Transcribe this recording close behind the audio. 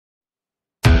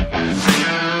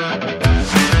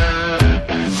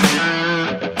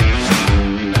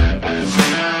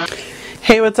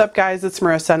Hey, what's up guys, it's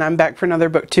Marissa and I'm back for another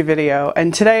BookTube video,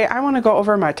 and today I want to go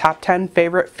over my top 10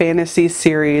 favorite fantasy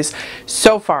series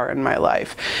so far in my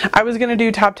life. I was going to do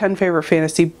top 10 favorite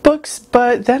fantasy books,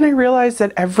 but then I realized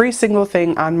that every single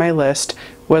thing on my list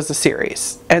was a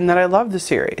series, and that I love the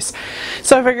series.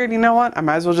 So I figured, you know what, I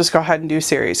might as well just go ahead and do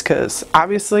series, because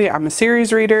obviously I'm a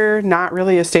series reader, not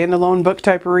really a standalone book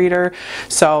type of reader,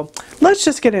 so let's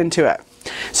just get into it.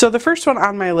 So the first one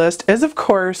on my list is, of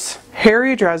course,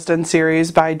 Harry Dresden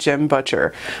series by Jim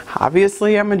Butcher.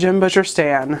 Obviously, I'm a Jim Butcher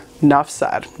stan. Enough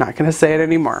said. Not going to say it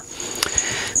anymore.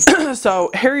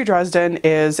 So Harry Dresden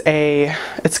is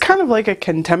it's kind of like a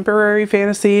contemporary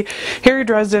fantasy. Harry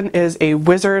Dresden is a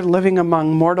wizard living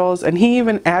among mortals, and he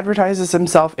even advertises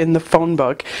himself in the phone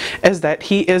book as that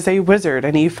he is a wizard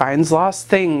and he finds lost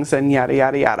things and yada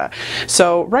yada yada.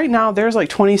 So right now there's like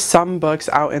 20 some books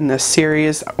out in this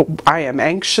series. I am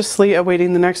anxiously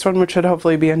awaiting the next one, which should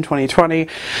hopefully be in 2020.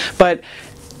 But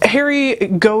Harry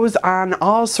goes on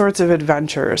all sorts of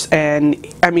adventures, and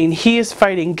I mean, he is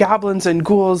fighting goblins and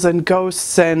ghouls and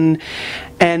ghosts and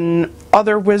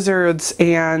other wizards,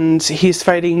 and he's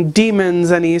fighting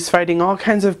demons, and he's fighting all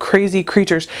kinds of crazy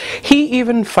creatures. He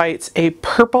even fights a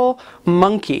purple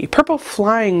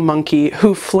flying monkey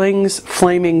who flings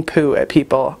flaming poo at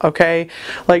people, okay?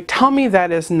 Like, tell me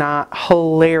that is not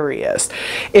hilarious.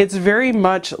 It's very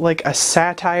much like a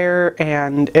satire,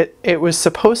 and it was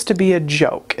supposed to be a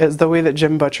joke, is the way that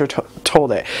Jim Butcher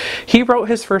told it. He wrote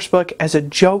his first book as a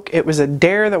joke. It was a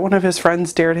dare that one of his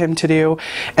friends dared him to do,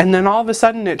 and then all of a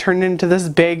sudden it turned into this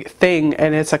big thing,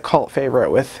 and it's a cult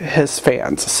favorite with his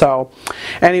fans. So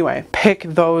anyway, pick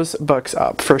those books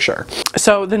up for sure.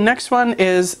 So the next one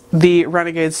is the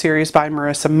Renegades series by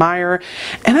Marissa Meyer,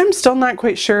 and I'm still not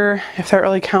quite sure if that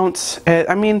really counts.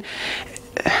 I mean,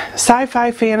 sci-fi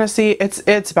fantasy,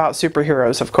 it's about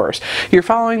superheroes, of course. You're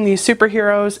following these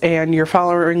superheroes, and you're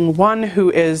following one who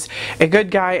is a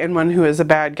good guy and one who is a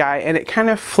bad guy, and it kind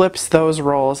of flips those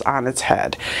roles on its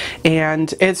head.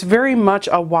 And it's very much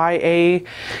a YA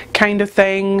kind of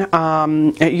thing.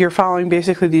 You're following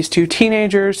basically these two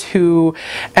teenagers who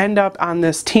end up on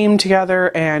this team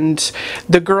together, and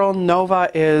the girl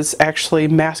Nova is actually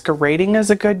masquerading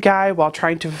as a good guy while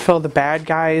trying to fulfill the bad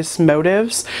guy's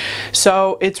motives.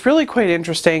 So it's really quite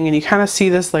interesting, and you kind of see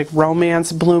this like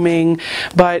romance blooming,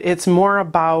 but it's more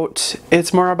about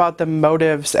the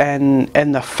motives and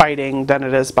the fighting than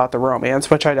it is about the romance,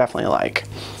 which I definitely like.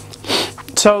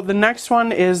 So the next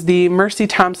one is the Mercy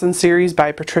Thompson series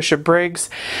by Patricia Briggs,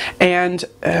 and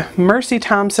Mercy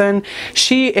Thompson,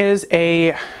 she is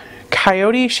a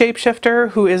coyote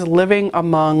shapeshifter who is living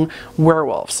among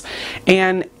werewolves,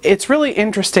 and it's really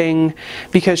interesting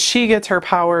because she gets her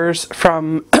powers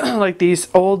from like these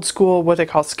old school, what they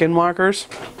call skinwalkers,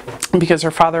 because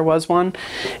her father was one,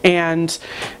 and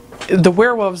the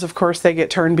werewolves, of course, they get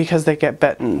turned because they get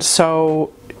bitten.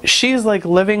 So she's like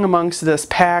living amongst this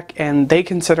pack, and they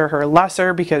consider her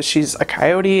lesser because she's a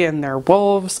coyote and they're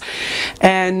wolves.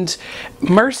 And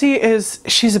Mercy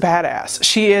she's a badass.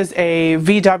 She is a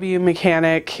VW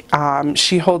mechanic.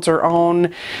 She holds her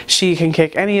own. She can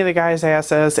kick any of the guys'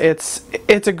 asses.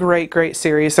 It's a great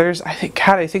series. I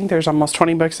think there's almost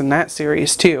 20 books in that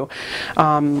series too.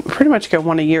 Pretty much get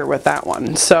one a year with that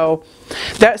one. So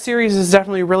that series is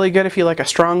definitely really good if you like a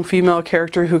strong female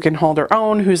character who can hold her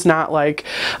own, who's not like,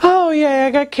 oh yeah,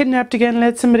 I got kidnapped again,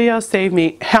 let somebody else save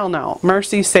me. Hell no.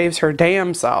 Mercy saves her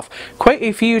damn self quite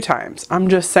a few times. I'm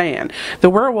just saying. The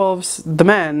werewolves, the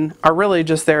men, are really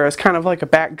just there as kind of like a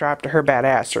backdrop to her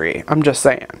badassery. I'm just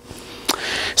saying.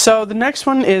 So the next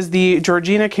one is the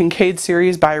Georgina Kincaid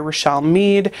series by Richelle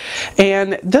Mead,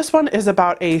 and this one is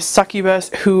about a succubus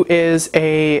who is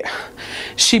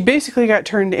she basically got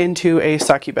turned into a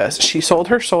succubus. She sold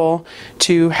her soul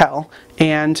to hell,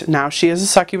 and now she is a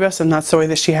succubus, and that's the way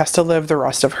that she has to live the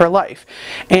rest of her life.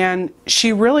 And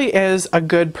she really is a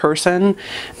good person,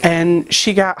 and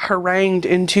she got harangued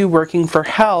into working for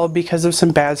hell because of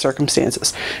some bad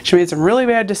circumstances. She made some really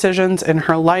bad decisions in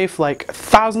her life, like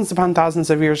thousands upon thousands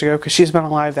of years ago, because she's been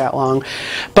alive that long.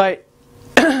 But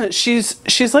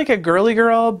she's like a girly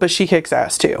girl, but she kicks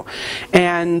ass too.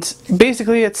 And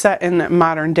basically it's set in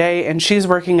modern day, and she's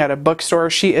working at a bookstore.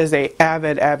 She is a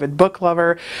avid book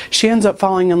lover. She ends up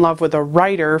falling in love with a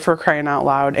writer, for crying out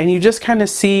loud, and you just kind of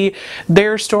see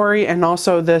their story and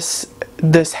also this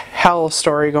hell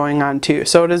story going on too.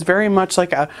 So it is very much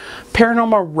like a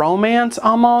paranormal romance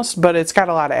almost, but it's got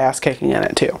a lot of ass kicking in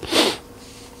it too.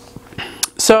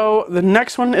 So the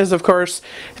next one is, of course,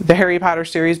 the Harry Potter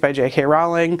series by J.K.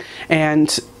 Rowling,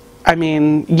 and I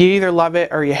mean, you either love it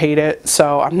or you hate it,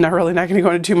 so I'm really not going to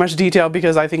go into too much detail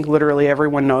because I think literally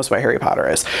everyone knows what Harry Potter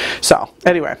is. So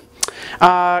anyway,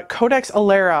 Codex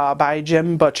Alera by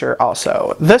Jim Butcher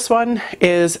also. This one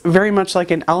is very much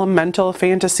like an elemental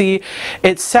fantasy.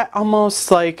 It's set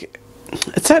almost like,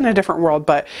 it's set in a different world,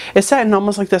 but it's set in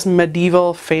almost like this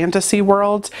medieval fantasy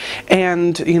world.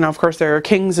 And, you know, of course there are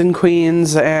kings and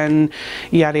queens and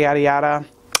yada yada yada.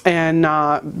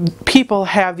 And people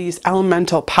have these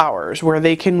elemental powers where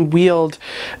they can wield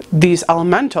these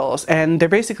elementals, and they're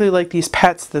basically like these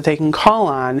pets that they can call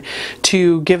on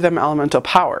to give them elemental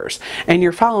powers. And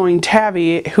you're following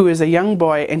Tavi, who is a young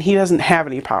boy, and he doesn't have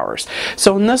any powers.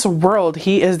 So in this world,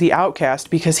 he is the outcast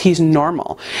because he's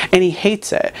normal and he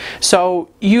hates it. So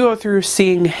you go through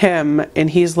seeing him,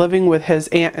 and he's living with his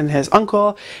aunt and his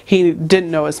uncle. He didn't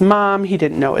know his mom, he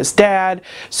didn't know his dad,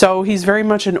 so he's very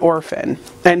much an orphan.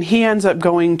 And he ends up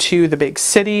going to the big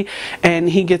city, and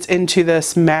he gets into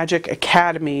this magic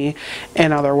academy,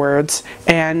 in other words,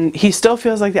 and he still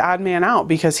feels like the odd man out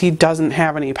because he doesn't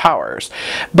have any powers.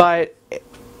 But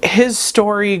his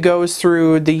story goes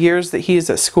through the years that he's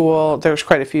at school. There's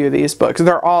quite a few of these books.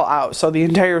 They're all out, so the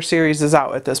entire series is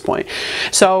out at this point.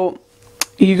 So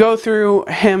you go through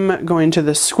him going to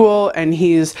the school, and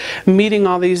he's meeting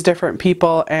all these different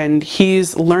people, and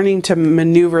he's learning to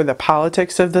maneuver the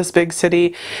politics of this big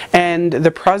city. And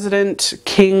the president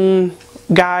king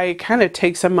guy kind of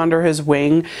takes him under his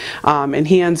wing, and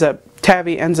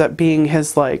Tavi ends up being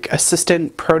his like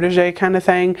assistant protege kind of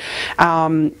thing.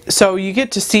 So you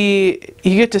get to see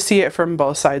it from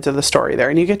both sides of the story there,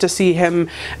 and you get to see him,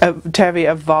 Tavi,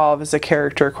 evolve as a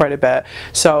character quite a bit.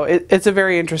 So it's a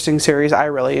very interesting series. I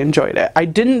really enjoyed it. I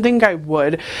didn't think I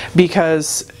would,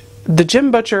 because the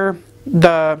Jim Butcher,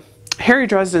 the Harry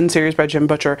Dresden series by Jim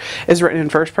Butcher is written in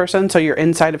first person, so you're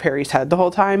inside of Harry's head the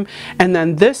whole time. And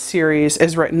then this series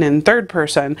is written in third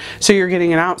person, so you're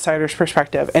getting an outsider's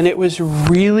perspective. And it was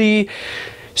really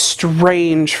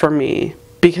strange for me,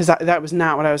 because that was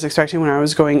not what I was expecting when I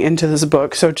was going into this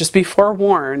book. So just be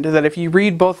forewarned that if you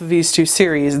read both of these two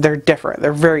series, they're different.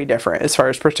 They're very different as far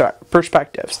as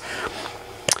perspectives.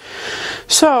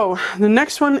 So the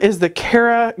next one is the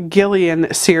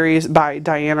Gillian series by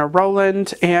Diana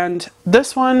Rowland, and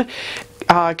this one,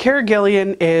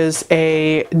 Gillian is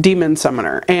a demon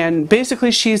summoner, and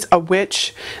basically she's a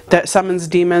witch that summons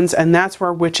demons, and that's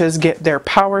where witches get their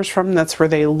powers from. That's where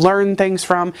they learn things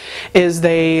from, is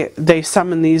they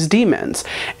summon these demons.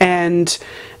 And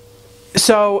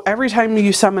so every time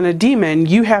you summon a demon,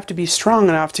 you have to be strong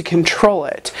enough to control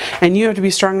it, and you have to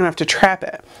be strong enough to trap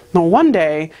it. Now one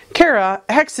day, Kara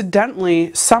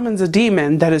accidentally summons a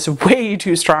demon that is way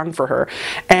too strong for her,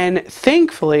 and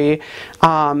thankfully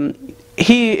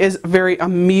he is very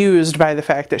amused by the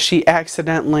fact that she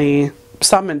accidentally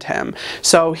summoned him,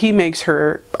 so he makes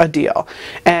her a deal.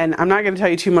 And I'm not going to tell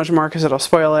you too much more because it'll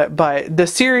spoil it, but the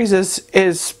series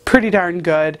is pretty darn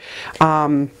good.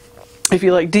 If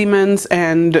you like demons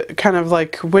and kind of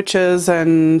like witches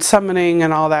and summoning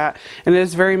and all that, and it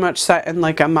is very much set in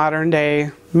like a modern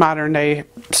day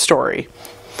story.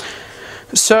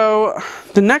 So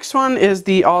the next one is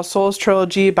the All Souls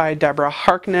Trilogy by Deborah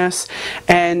Harkness,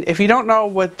 and if you don't know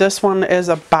what this one is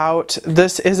about,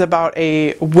 this is about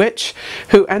a witch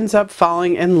who ends up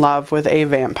falling in love with a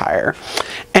vampire.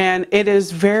 And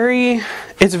it's very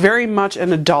much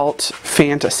an adult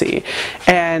fantasy,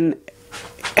 and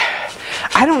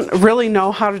I don't really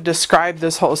know how to describe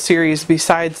this whole series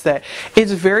besides that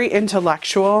it's very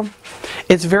intellectual,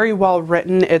 it's very well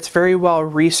written, it's very well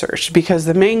researched, because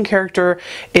the main character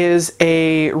is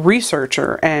a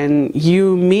researcher, and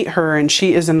you meet her and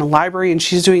she is in the library and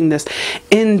she's doing this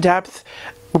in-depth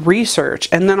research,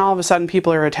 and then all of a sudden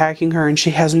people are attacking her and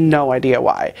she has no idea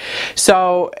why.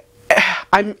 So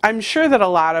I'm sure that a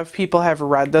lot of people have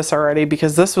read this already,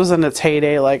 because this was in its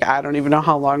heyday, like I don't even know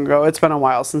how long ago. It's been a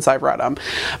while since I've read them.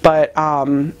 But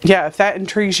yeah, if that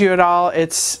intrigues you at all,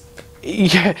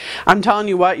 yeah, I'm telling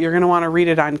you what, you're going to want to read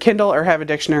it on Kindle or have a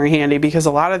dictionary handy, because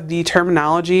a lot of the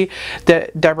terminology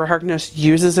that Deborah Harkness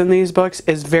uses in these books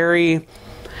is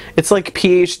it's like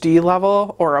PhD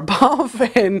level or above,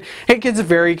 and it gets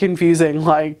very confusing.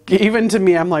 Like, even to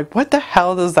me, I'm like, what the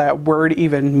hell does that word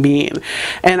even mean?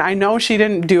 And I know she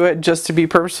didn't do it just to be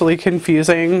purposefully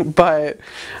confusing, but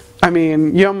I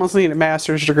mean, you almost need a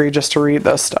master's degree just to read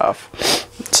this stuff.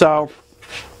 So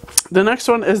the next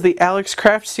one is the Alex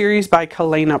Craft series by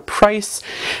Kalayna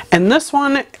and this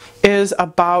one is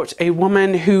about a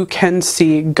woman who can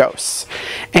see ghosts.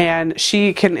 and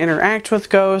she can interact with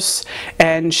ghosts,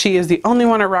 and she is the only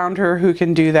one around her who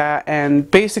can do that. And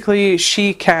basically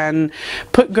she can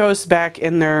put ghosts back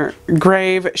in their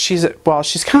grave. She's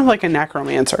kind of like a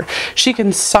necromancer. She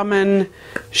can summon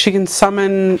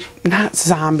not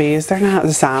zombies, they're not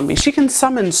zombies. She can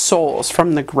summon souls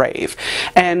from the grave,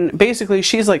 and basically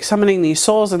she's like summoning these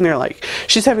souls, and they're like,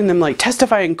 she's having them like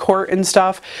testify in court and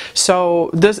stuff. So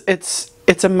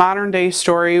it's a modern day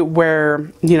story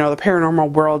where, you know, the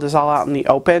paranormal world is all out in the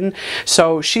open.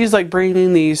 So she's like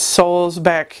bringing these souls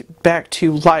back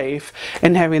to life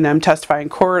and having them testify in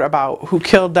court about who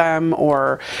killed them,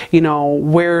 or, you know,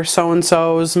 where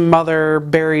so-and-so's mother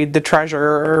buried the treasure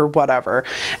or whatever.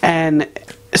 And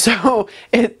so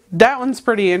that one's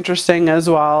pretty interesting as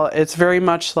well. It's very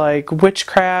much like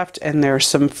witchcraft, and there's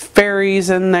some fairies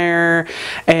in there,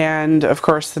 and of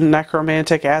course the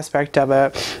necromantic aspect of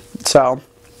it. So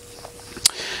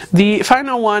the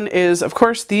final one is, of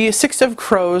course, the Six of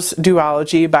Crows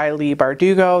duology by Leigh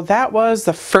Bardugo. That was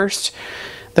the first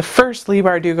Leigh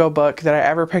Bardugo book that I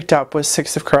ever picked up was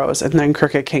Six of Crows, and then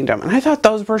Crooked Kingdom. And I thought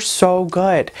those were so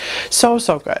good. So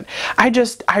good.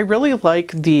 I really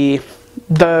like the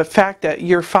fact that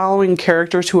you're following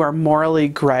characters who are morally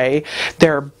gray.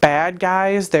 They're bad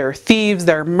guys, they're thieves,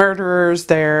 they're murderers,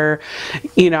 they're,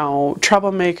 you know,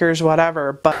 troublemakers,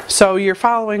 whatever. But so you're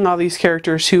following all these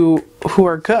characters who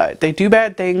are good. They do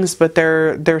bad things, but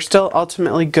they're still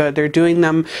ultimately good. They're doing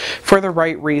them for the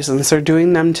right reasons. They're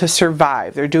doing them to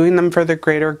survive. They're doing them for the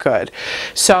greater good.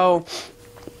 So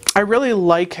I really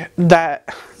like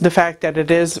the fact that it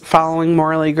is following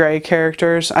morally gray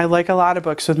characters. I like a lot of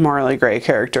books with morally gray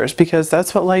characters, because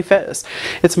that's what life is.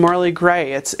 It's morally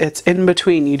gray. It's in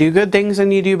between. You do good things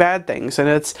and you do bad things, and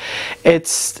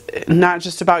it's not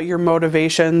just about your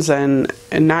motivations and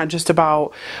not just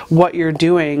about what you're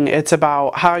doing. It's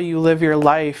about how you live your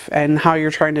life and how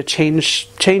you're trying to change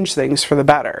things for the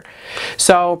better.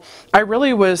 So I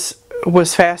really was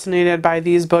fascinated by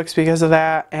these books because of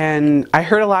that, and I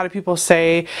heard a lot of people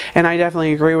say, and I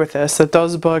definitely agree with this, that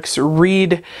those books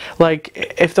read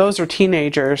like, if those are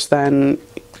teenagers, then,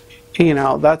 you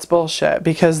know, that's bullshit,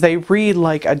 because they read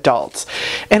like adults.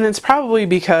 And it's probably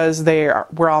because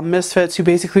were all misfits who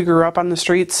basically grew up on the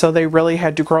streets, so they really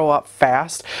had to grow up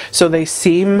fast, so they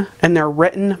seem, and they're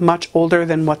written much older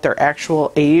than what their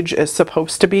actual age is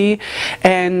supposed to be.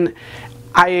 And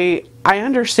I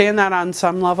understand that on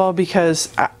some level,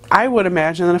 because I would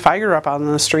imagine that if I grew up on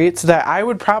the streets, that I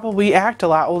would probably act a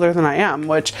lot older than I am,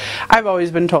 which I've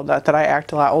always been told that I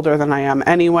act a lot older than I am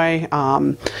anyway.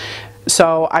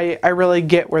 So I really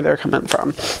get where they're coming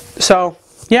from. So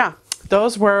yeah,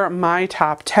 those were my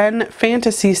top 10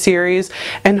 fantasy series,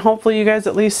 and hopefully you guys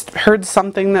at least heard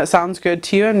something that sounds good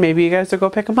to you, and maybe you guys will go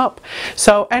pick them up.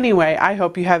 So anyway, I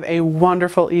hope you have a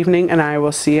wonderful evening, and I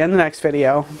will see you in the next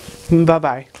video. Bye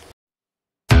bye.